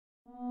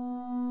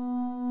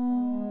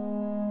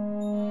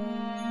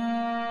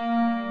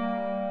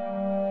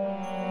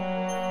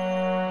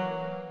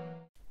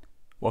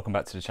Welcome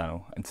back to the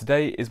channel, and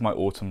today is my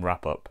autumn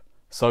wrap up.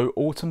 So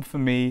autumn for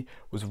me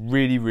was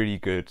really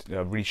good,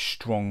 a really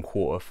strong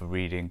quarter for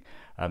reading.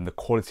 The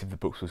quality of the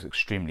books was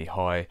extremely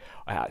high.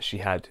 I actually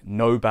had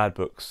no bad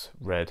books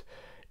read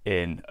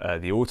in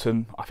the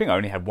autumn. I think I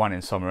only had one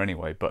in summer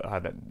anyway, but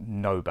I had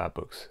no bad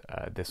books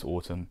this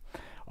autumn.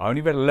 I only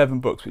read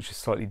 11 books, which is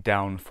slightly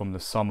down from the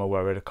summer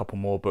where I read a couple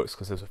more books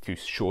because there's a few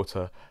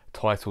shorter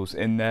titles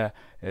in there.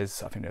 I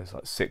think there's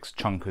like 6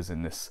 chunkers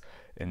in this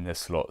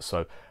slot.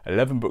 So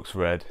 11 books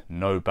read,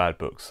 no bad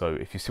books. So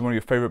if you see one of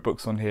your favorite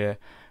books on here,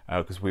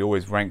 because we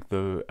always rank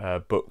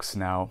the books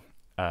now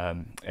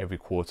every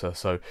quarter,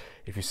 so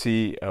if you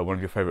see one of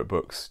your favorite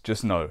books,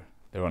 just know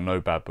there are no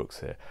bad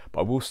books here.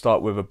 But I will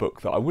start with a book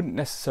that I wouldn't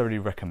necessarily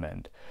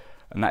recommend,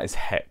 and that is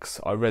Hex.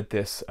 I read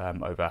this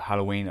over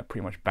Halloween,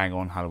 pretty much bang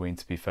on Halloween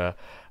to be fair,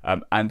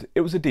 and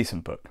it was a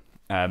decent book.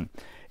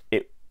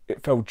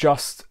 It fell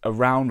just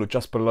around or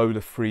just below the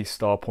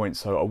 3-star point,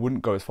 so I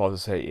wouldn't go as far as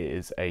to say it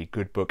is a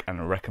good book and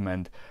a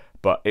recommend,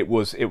 but it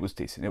was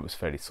decent. It was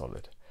fairly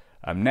solid.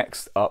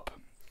 Next up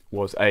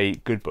was a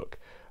good book.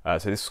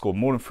 So this scored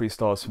more than 3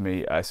 stars for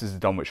me. This is The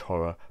Dunwich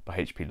Horror by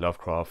H.P.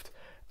 Lovecraft.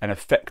 An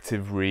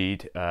effective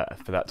read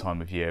for that time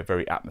of year,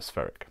 very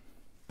atmospheric.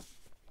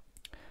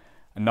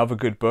 Another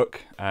good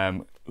book,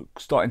 we're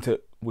starting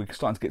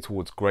to get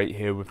towards great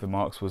here with the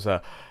marks, was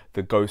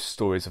The Ghost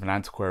Stories of an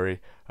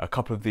Antiquary. A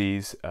couple of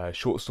these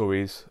short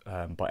stories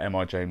by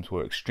M.R. James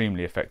were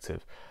extremely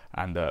effective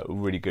and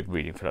really good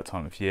reading for that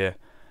time of year.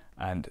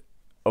 And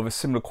of a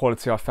similar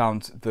quality, I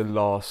found the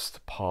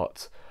last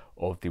part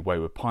of the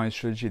Wayward Pines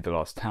trilogy, The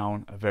Last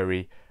Town, a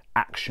very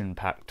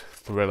action-packed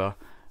thriller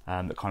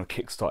that kind of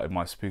kick-started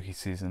my spooky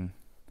season.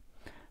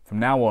 From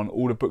now on,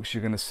 all the books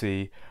you're going to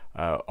see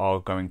are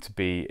going to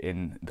be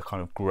in the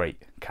kind of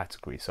great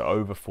category, so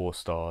over 4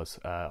 stars.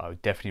 I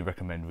would definitely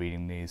recommend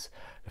reading these.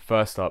 The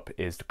first up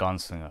is The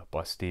Gunslinger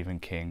by Stephen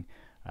King,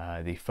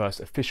 the first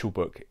official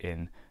book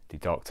in the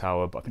Dark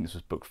Tower, but I think this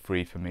was book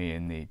 3 for me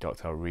in the Dark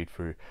Tower read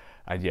through,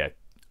 and yeah,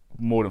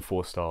 more than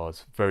 4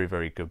 stars,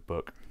 very good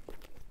book.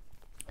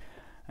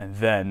 And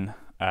then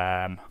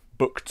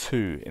book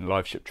 2 in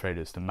Live Ship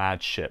Traders, The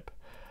Mad Ship.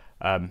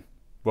 Robin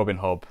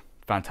Hobb,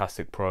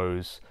 fantastic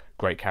prose,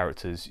 great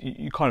characters.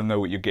 You kind of know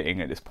what you're getting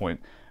at this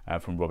point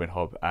from Robin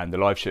Hobb, and the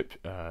Live Ship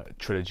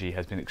trilogy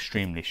has been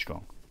extremely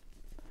strong.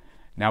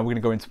 Now we're going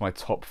to go into my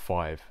top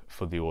 5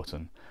 for the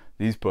autumn.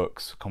 These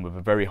books come with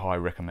a very high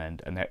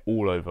recommend, and they're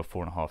all over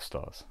 4.5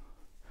 stars.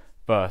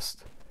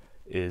 First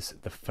is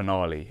the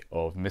finale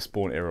of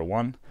Mistborn Era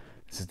 1.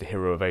 This is The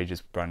Hero of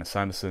Ages by Brandon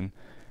Sanderson.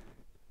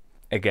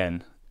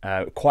 Again,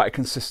 quite a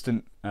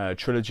consistent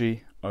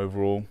trilogy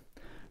overall.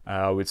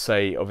 I would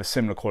say of a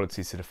similar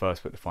quality to the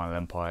first book, The Final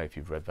Empire, if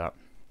you've read that.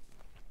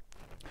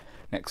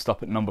 Next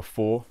up at number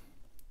 4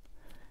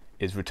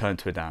 is Return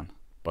to Adan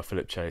by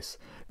Philip Chase.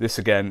 This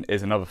again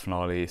is another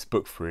finale. It's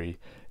book 3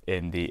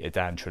 in the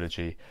Adan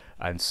trilogy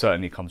and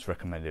certainly comes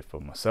recommended for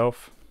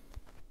myself.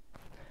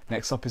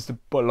 Next up is the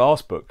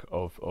last book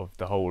of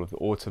the whole of the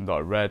autumn that I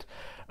read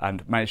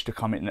and managed to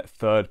come in at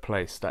 3rd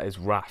place. That is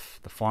Wrath,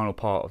 the final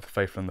part of The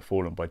Faithful and the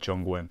Fallen by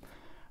John Gwynne.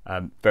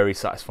 Very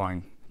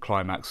satisfying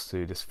climax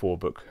to this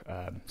 4-book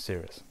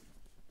series.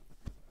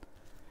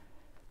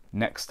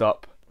 Next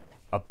up,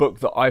 a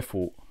book that I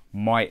thought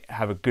might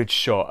have a good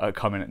shot at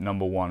coming at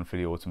number 1 for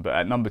the autumn, but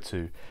at number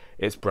 2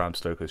 it's Bram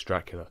Stoker's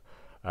Dracula.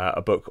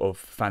 A book of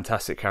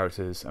fantastic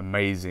characters,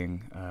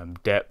 amazing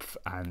depth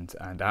and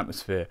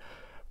atmosphere.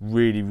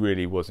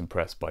 Really was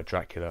impressed by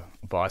Dracula,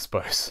 but I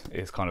suppose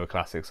it's kind of a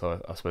classic, so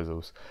I suppose it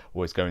was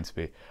always going to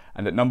be.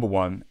 And at number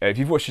 1, if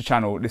you've watched the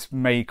channel, this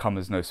may come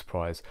as no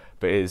surprise,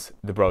 but it is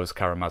The Brothers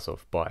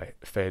Karamazov by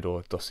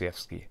Fyodor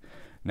Dostoevsky.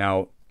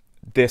 Now,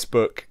 this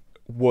book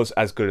was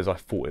as good as I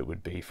thought it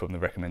would be from the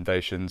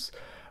recommendations.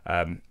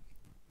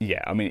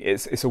 Yeah, I mean,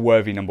 it's a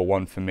worthy number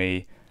 1 for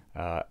me.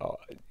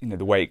 You know,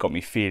 the way it got me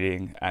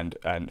feeling and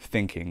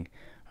thinking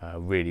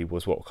really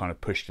was what kind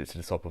of pushed it to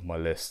the top of my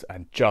list,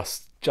 and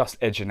just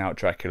edging out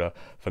Dracula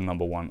for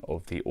number 1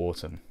 of the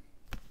autumn.